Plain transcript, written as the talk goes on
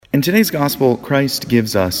In today's gospel, Christ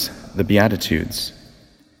gives us the Beatitudes.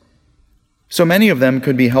 So many of them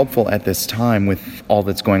could be helpful at this time with all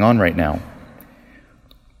that's going on right now.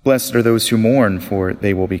 Blessed are those who mourn, for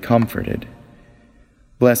they will be comforted.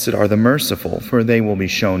 Blessed are the merciful, for they will be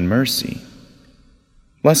shown mercy.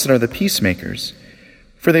 Blessed are the peacemakers,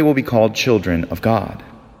 for they will be called children of God.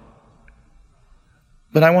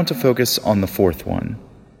 But I want to focus on the fourth one.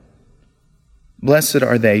 Blessed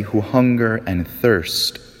are they who hunger and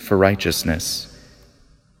thirst for righteousness,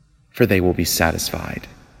 for they will be satisfied.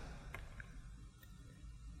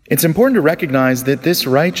 It's important to recognize that this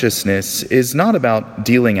righteousness is not about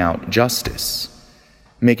dealing out justice,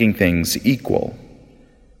 making things equal,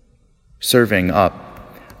 serving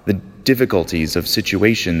up the difficulties of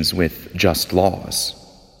situations with just laws.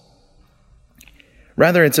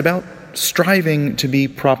 Rather, it's about striving to be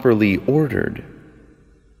properly ordered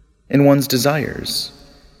in one's desires,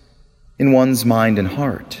 in one's mind and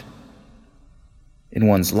heart, in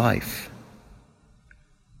one's life.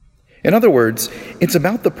 In other words, it's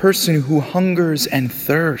about the person who hungers and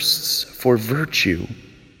thirsts for virtue,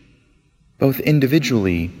 both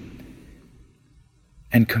individually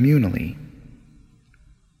and communally.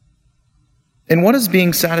 And what does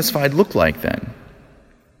being satisfied look like then?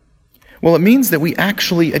 Well, it means that we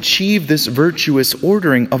actually achieve this virtuous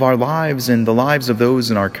ordering of our lives and the lives of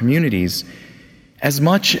those in our communities as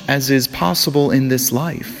much as is possible in this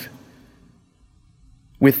life,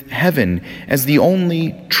 with heaven as the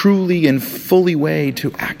only truly and fully way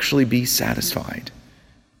to actually be satisfied.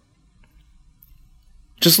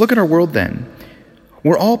 Just look at our world then.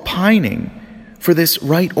 We're all pining for this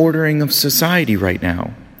right ordering of society right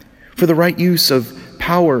now, for the right use of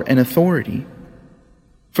power and authority,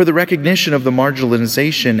 for the recognition of the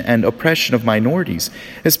marginalization and oppression of minorities,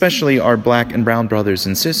 especially our black and brown brothers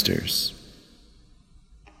and sisters.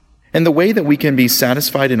 And the way that we can be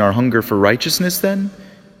satisfied in our hunger for righteousness then,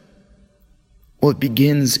 well, it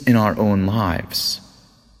begins in our own lives.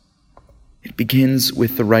 It begins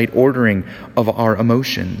with the right ordering of our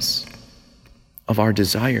emotions, of our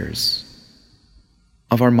desires,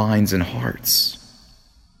 of our minds and hearts.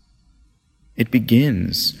 It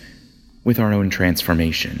begins with our own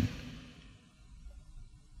transformation.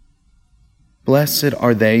 Blessed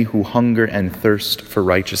are they who hunger and thirst for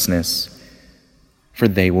righteousness, for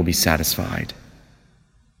they will be satisfied.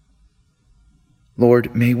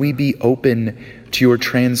 Lord, may we be open to your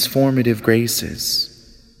transformative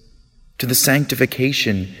graces, to the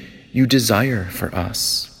sanctification you desire for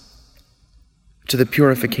us, to the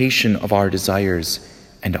purification of our desires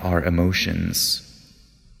and our emotions,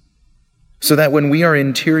 so that when we are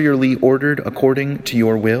interiorly ordered according to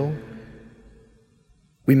your will,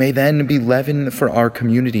 we may then be leaven for our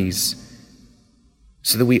communities,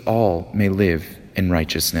 so that we all may live in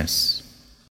righteousness.